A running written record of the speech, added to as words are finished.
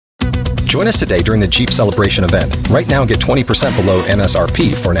Join us today during the Jeep Celebration event. Right now, get 20% below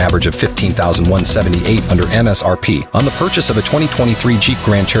MSRP for an average of $15,178 under MSRP on the purchase of a 2023 Jeep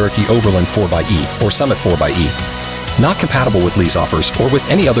Grand Cherokee Overland 4xE or Summit 4xE. Not compatible with lease offers or with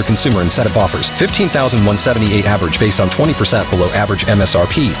any other consumer incentive offers. $15,178 average based on 20% below average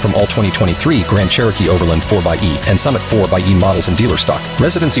MSRP from all 2023 Grand Cherokee Overland 4xE and Summit 4xE models in dealer stock.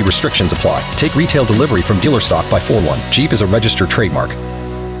 Residency restrictions apply. Take retail delivery from dealer stock by 4/1. Jeep is a registered trademark.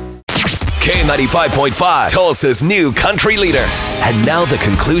 K95.5, Tulsa's new country leader. And now the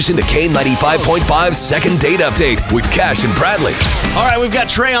conclusion to K95.5's second date update with Cash and Bradley. All right, we've got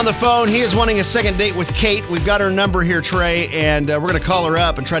Trey on the phone. He is wanting a second date with Kate. We've got her number here, Trey, and we're going to call her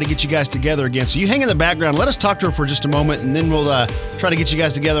up and try to get you guys together again. So you hang in the background. Let us talk to her for just a moment, and then we'll try to get you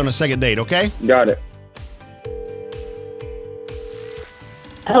guys together on a second date, okay? Got it.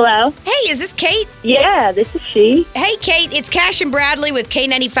 Hello? Hey, is this Kate? Yeah, this is she. Hey, Kate, it's Cash and Bradley with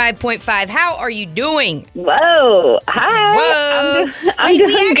K95.5. How are you doing? Whoa. Hi. Whoa. I'm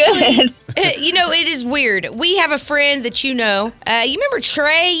doing good. It is weird. We have a friend that you know. You remember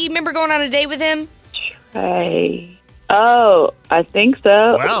Trey? You remember going on a date with him? Trey. Oh, I think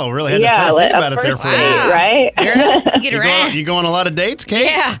so. Wow, really had to think about it there for a minute. Right? You go on a lot of dates, Kate?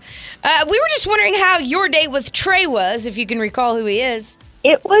 Yeah. We were just wondering how your date with Trey was, if you can recall who he is.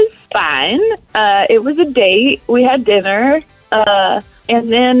 It was fine. It was a date. We had dinner. And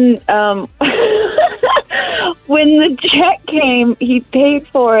then when the check came, he paid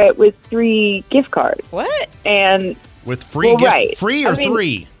for it with 3 gift cards. What? And with free gift? Right. Free or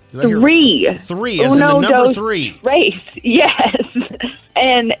 3? 3. 3, as in the number 3. Race, yes.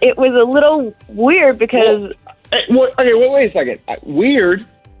 And it was a little weird because... Wait a second. Weird?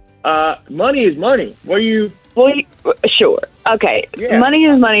 Money is money. What are you... Well, sure. Okay. Yeah. Money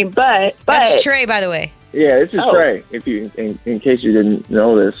is money, but... That's Trey, by the way. Yeah, this is Trey, if you, in case you didn't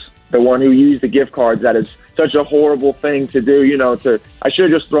know this. The one who used the gift cards. That is such a horrible thing to do, I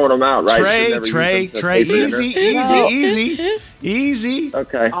should have just thrown them out, right? Trey, easy.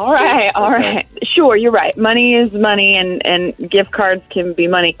 Okay. All right. Sure, you're right. Money is money, and gift cards can be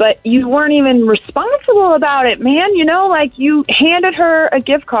money. But you weren't even responsible about it, man. You handed her a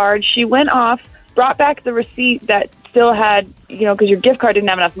gift card. She went off, brought back the receipt that still had, because your gift card didn't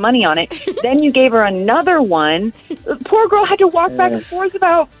have enough money on it. Then you gave her another one. The poor girl had to walk back and forth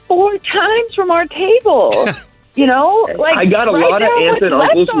about 4 times from our table. I got a lot of aunts and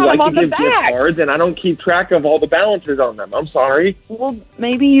uncles who like to give gift cards, and I don't keep track of all the balances on them. I'm sorry. Well,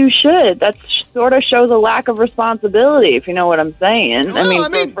 maybe you should. That sort of shows a lack of responsibility, if you know what I'm saying. Well,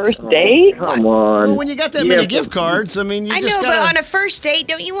 for a first date? Come on. Well, when you got that many gift cards, I know, but on a first date,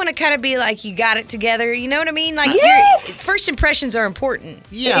 don't you want to kind of be like, you got it together? You know what I mean? Like, first impressions are important.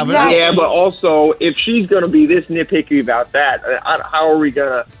 Yeah, but also, if she's going to be this nitpicky about that, how are we going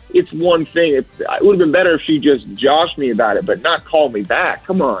to... It's one thing. It would have been better if she just joshed me about it, but not call me back.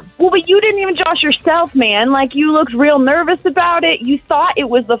 Come on. Well, but you didn't even josh yourself, man. Like, you looked real nervous about it. You thought it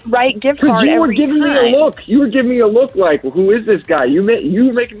was the right gift card You were every giving time. me a look. You were giving me a look like, well, who is this guy? You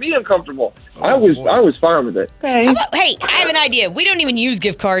were making me uncomfortable. I was fine with it. Okay. Hey, I have an idea. We don't even use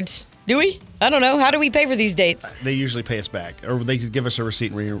gift cards, do we? I don't know. How do we pay for these dates? They usually pay us back, or they give us a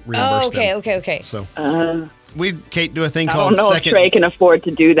receipt and reimburse them. Okay. So we, Kate, do a thing I called don't know second. if Trey can afford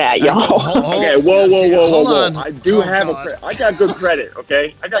to do that, y'all. Okay, whoa. Hold on. I do have I got good credit,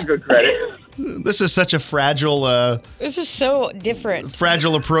 okay? I got good credit. This is such a fragile... this is so different.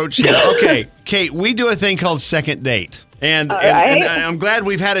 Fragile approach here. Okay, Kate, we do a thing called second date. And I'm glad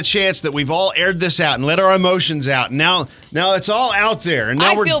we've had a chance that we've all aired this out and let our emotions out. Now it's all out there. And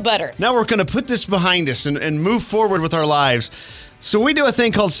now I feel better. Now we're going to put this behind us and move forward with our lives. So we do a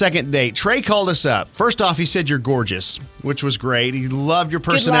thing called second date. Trey called us up. First off, he said you're gorgeous, which was great. He loved your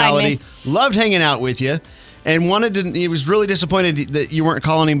personality, loved hanging out with you, and he was really disappointed that you weren't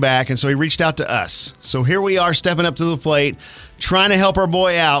calling him back, and so he reached out to us. So here we are, stepping up to the plate, trying to help our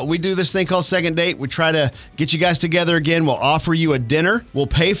boy out. We do this thing called second date. We try to get you guys together again. We'll offer you a dinner. We'll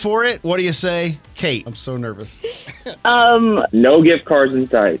pay for it. What do you say? Kate, I'm so nervous. No gift cards in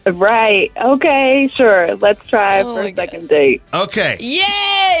sight. Right. Okay, sure. Let's try for a second date. Okay.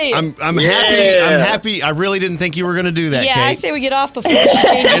 Yay! I'm happy. I'm happy. I really didn't think you were going to do that, Kate. I say we get off before she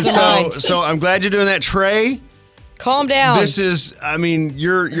changes her mind. So I'm glad you're doing that, Trey. Calm down. This is,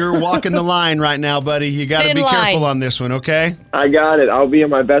 you're walking the line right now, buddy. You got to be careful on this one, okay? I got it. I'll be in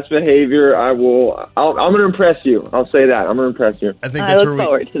my best behavior. I'm going to impress you. I'll say that. I'm going to impress you. I look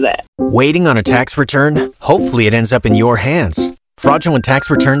forward to that. Waiting on a tax return? Hopefully it ends up in your hands. Fraudulent tax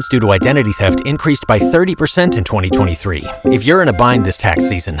returns due to identity theft increased by 30% in 2023. If you're in a bind this tax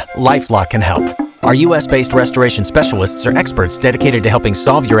season, LifeLock can help. Our U.S.-based restoration specialists are experts dedicated to helping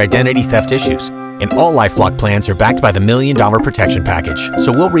solve your identity theft issues. And all LifeLock plans are backed by the $1 Million Protection Package.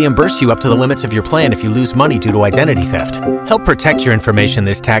 So we'll reimburse you up to the limits of your plan if you lose money due to identity theft. Help protect your information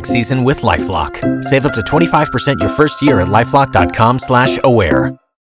this tax season with LifeLock. Save up to 25% your first year at LifeLock.com/aware.